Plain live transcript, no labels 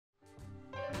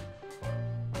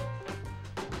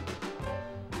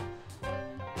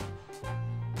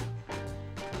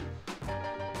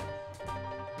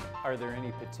Are there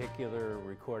any particular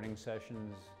recording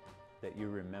sessions that you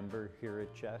remember here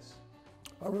at Chess?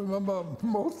 I remember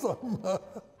most of them.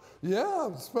 Yeah,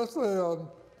 especially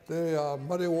the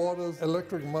Muddy Waters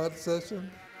Electric Mud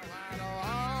session.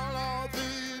 All of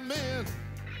these men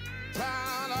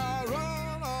trying to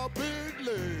run a big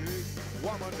leg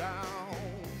woman down.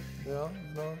 Yeah,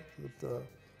 you know, with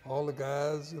all the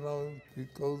guys, you know,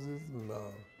 Pete Cozies and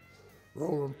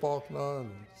Roland Faulkner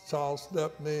and Charles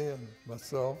Stepney and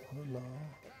myself.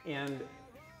 And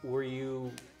were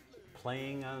you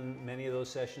playing on many of those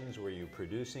sessions? Were you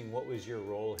producing? What was your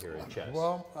role here at Chess?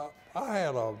 Well, I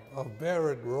had a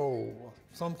varied role.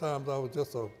 Sometimes I was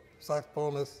just a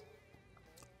saxophonist.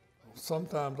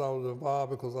 Sometimes I was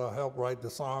involved because I helped write the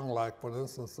song, like, for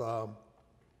instance,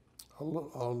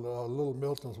 Little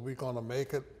Milton's We Gonna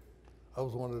Make It. I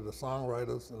was one of the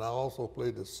songwriters, and I also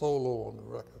played the solo on the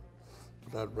record,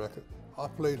 that record. I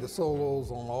played the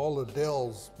solos on all the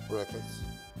Dell's records,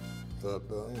 that,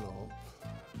 you know.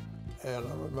 And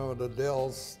I remember the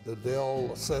Dell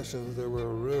sessions, they were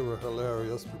really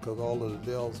hilarious because all of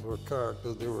the Dells were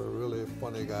characters. They were really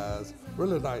funny guys,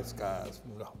 really nice guys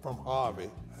from Harvey.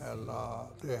 And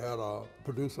they had a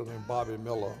producer named Bobby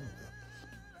Miller,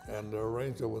 and the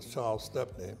arranger was Charles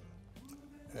Stepney.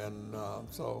 And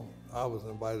so I was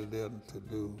invited in to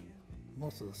do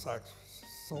most of the sax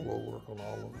solo work on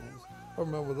all of those. I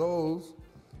remember those.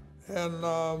 And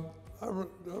I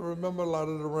remember a lot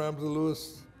of the Ramsey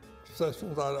Lewis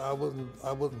sessions. I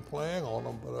wasn't playing on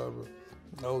them,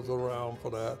 but I was around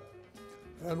for that.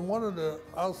 And one of the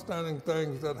outstanding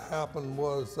things that happened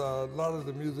was a lot of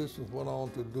the musicians went on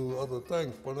to do other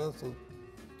things. For instance,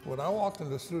 when I walked in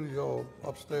the studio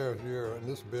upstairs here in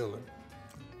this building,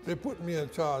 they put me in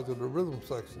charge of the rhythm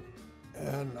section.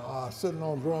 And sitting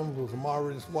on drums was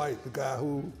Maurice White, the guy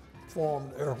who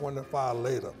formed Earth, Wind and Fire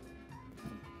later.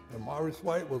 And Maurice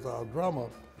White was our drummer.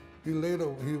 He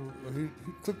later, he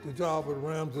took the job with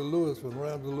Ramsey Lewis when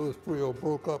Ramsey Lewis trio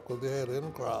broke up because they had an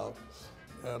in crowd.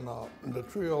 And the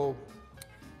trio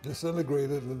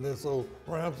disintegrated, and then so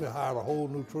Ramsey hired a whole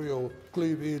new trio,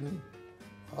 Cleve Eden,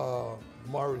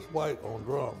 Maurice White on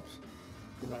drums.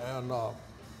 And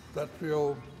that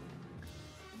trio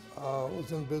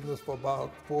was in business for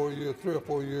about 4 years, 3 or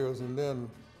 4 years, and then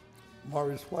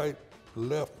Maurice White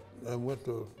left and went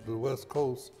to the West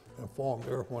Coast and formed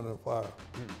Earth, Wind and Fire.